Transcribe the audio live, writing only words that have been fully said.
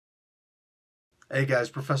Hey guys,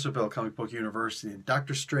 Professor Bill, Comic Book University, and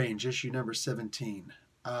Doctor Strange, issue number 17.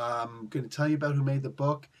 I'm going to tell you about who made the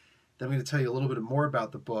book, then I'm going to tell you a little bit more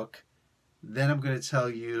about the book, then I'm going to tell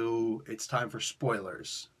you it's time for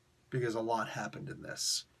spoilers, because a lot happened in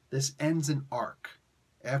this. This ends an arc.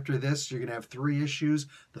 After this, you're going to have 3 issues,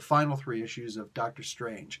 the final 3 issues of Doctor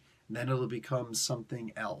Strange, and then it'll become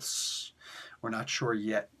something else. We're not sure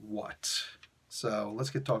yet what. So let's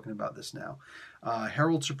get talking about this now.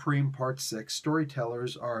 Herald Supreme Part 6.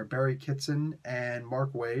 Storytellers are Barry Kitson and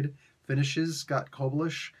Mark Waid. Finishes Scott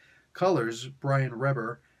Koblish. Colors Brian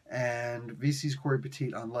Reber. And VC's Corey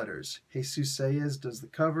Petit on letters. Jesus Saez does the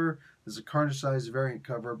cover. There's a Carnage-sized variant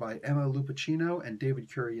cover by Emma Lupacchino and David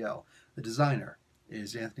Curiel. The designer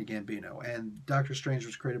is Anthony Gambino. And Doctor Strange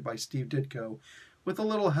was created by Steve Ditko with a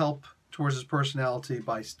little help towards his personality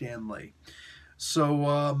by Stan Lee.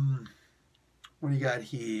 So, what do you got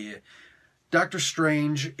here? Doctor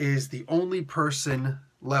Strange is the only person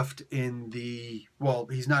left in the... Well,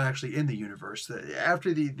 he's not actually in the universe.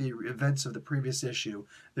 After the events of the previous issue,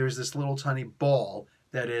 there's this little tiny ball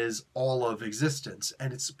that is all of existence.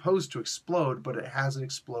 And it's supposed to explode, but it hasn't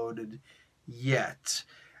exploded yet.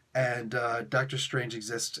 And Doctor Strange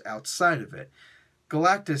exists outside of it.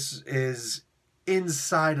 Galactus is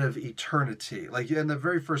inside of eternity. Like in the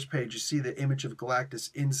very first page, you see the image of Galactus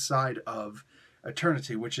inside of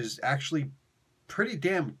eternity, which is actually pretty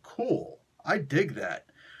damn cool. I dig that.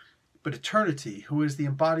 But eternity, who is the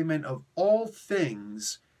embodiment of all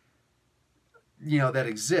things, that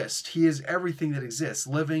exist. He is everything that exists,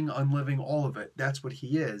 living, unliving, all of it. That's what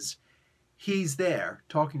he is. He's there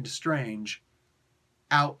talking to Strange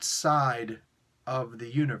outside of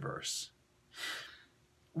the universe.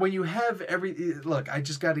 When you have look, I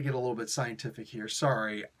just got to get a little bit scientific here.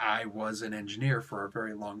 Sorry, I was an engineer for a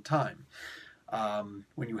very long time.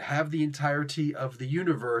 When you have the entirety of the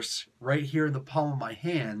universe right here in the palm of my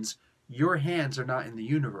hands, your hands are not in the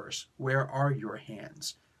universe. Where are your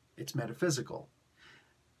hands? It's metaphysical.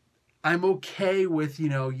 I'm okay with,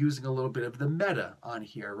 using a little bit of the meta on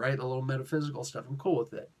here, right? A little metaphysical stuff. I'm cool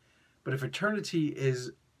with it. But if eternity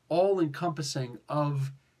is all-encompassing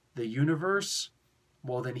of the universe,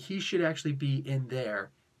 well, then he should actually be in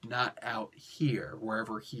there, not out here,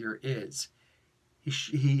 wherever here is.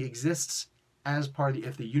 He exists as part of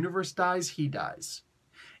if the universe dies, he dies.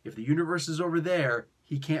 If the universe is over there,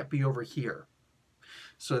 he can't be over here.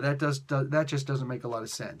 So that just doesn't make a lot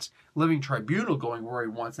of sense. Living Tribunal going where he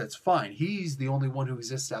wants, that's fine. He's the only one who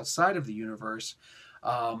exists outside of the universe.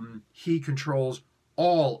 He controls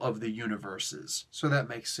all of the universes. So that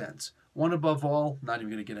makes sense. One above all, not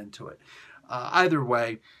even going to get into it. Either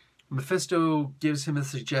way, Mephisto gives him a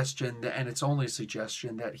suggestion, and it's only a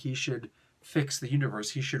suggestion, that he should fix the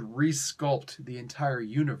universe. He should resculpt the entire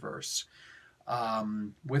universe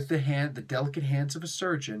with the delicate hands of a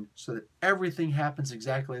surgeon, so that everything happens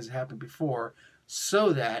exactly as it happened before,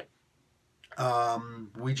 so that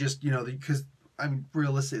we just, because,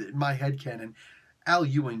 realistically, in my headcanon, Al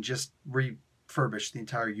Ewing just refurbished the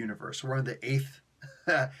entire universe. We're on the eighth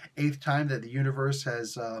time that the universe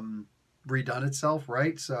has redone itself,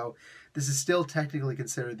 right? So this is still technically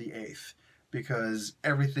considered the 8th, because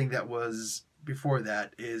everything that was before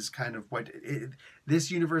that is kind of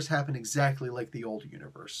this universe happened exactly like the old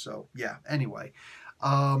universe. So yeah, anyway,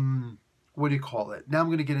 what do you call it? Now I'm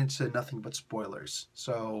going to get into nothing but spoilers.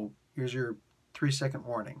 So here's your 3-second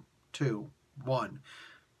warning. 2, 1.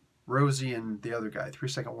 Rosie and the other guy,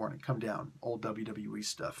 3-second warning. Come down. Old WWE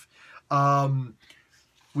stuff.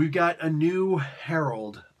 We've got a new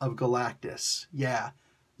Herald of Galactus. Yeah,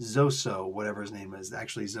 Zoso, whatever his name is.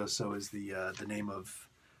 Actually, Zoso is the name of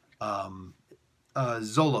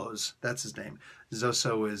Zolos. That's his name.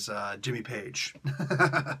 Zoso is Jimmy Page.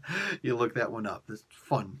 You look that one up. It's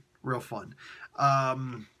fun. Real fun.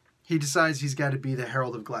 He decides he's got to be the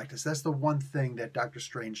Herald of Galactus. That's the one thing that Doctor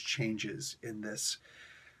Strange changes in this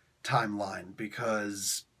timeline,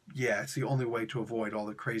 because, yeah, it's the only way to avoid all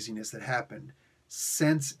the craziness that happened.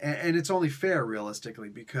 And it's only fair, realistically,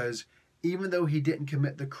 because even though he didn't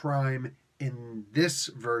commit the crime in this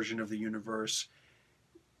version of the universe,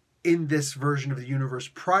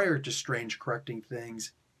 prior to Strange correcting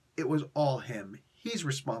things, it was all him. He's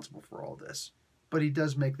responsible for all this. But he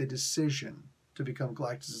does make the decision to become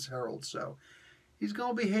Galactus' Herald, so he's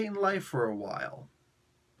going to be hating life for a while.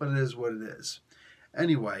 But it is what it is.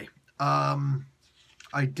 Anyway,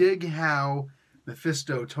 I dig how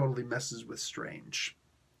Mephisto totally messes with Strange.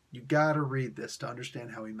 You gotta read this to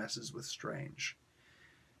understand how he messes with Strange.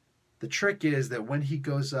 The trick is that when he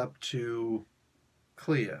goes up to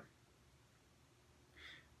Clea,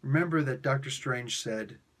 remember that Doctor Strange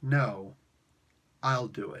said, "No, I'll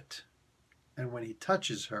do it." And when he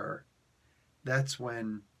touches her, that's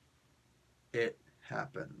when it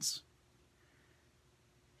happens.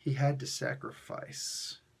 He had to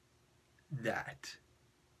sacrifice that.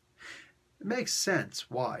 It makes sense.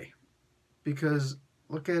 Why? Because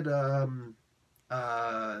look at not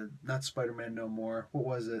Spider-Man No More. What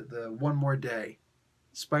was it? The One More Day.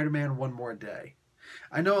 Spider-Man One More Day.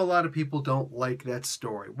 I know a lot of people don't like that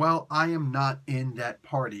story. Well, I am not in that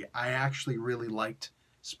party. I actually really liked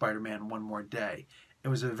Spider-Man One More Day. It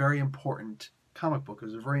was a very important comic book. It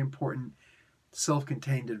was a very important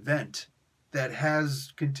self-contained event that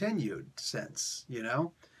has continued since, you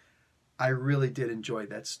know? I really did enjoy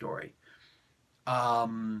that story.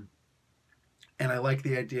 And I like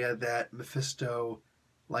the idea that Mephisto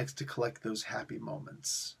likes to collect those happy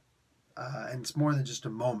moments. And it's more than just a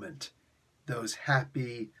moment. Those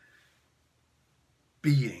happy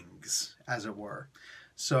beings, as it were.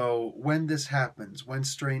 So when this happens, when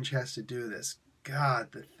Strange has to do this,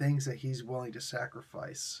 God, the things that he's willing to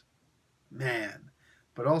sacrifice. Man.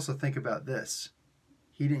 But also think about this.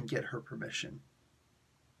 He didn't get her permission.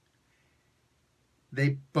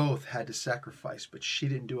 They both had to sacrifice, but she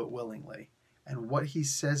didn't do it willingly. And what he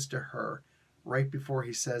says to her right before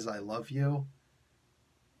he says, I love you,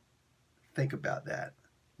 think about that.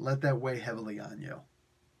 Let that weigh heavily on you.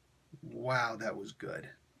 Wow, that was good.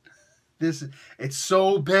 It's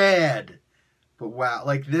so bad. But wow,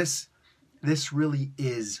 like this really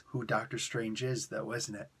is who Doctor Strange is, though,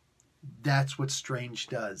 isn't it? That's what Strange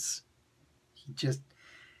does. He just,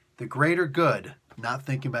 the greater good, not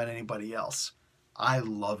thinking about anybody else. I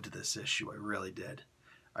loved this issue. I really did.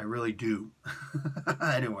 I really do.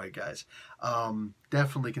 Anyway, guys,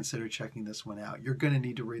 definitely consider checking this one out. You're going to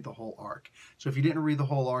need to read the whole arc. So if you didn't read the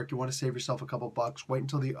whole arc, you want to save yourself a couple bucks, wait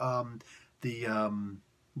until the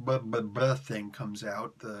thing comes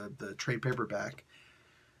out, the trade paperback,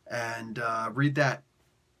 and read that,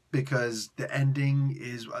 because the ending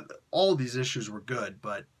is, all these issues were good,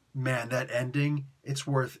 but man, that ending, it's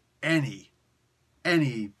worth any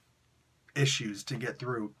issues to get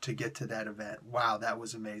through to get to that event. Wow, that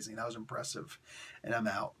was amazing. That was impressive. And I'm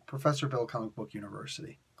out. Professor Bill, Comic Book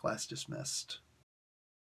University. Class dismissed.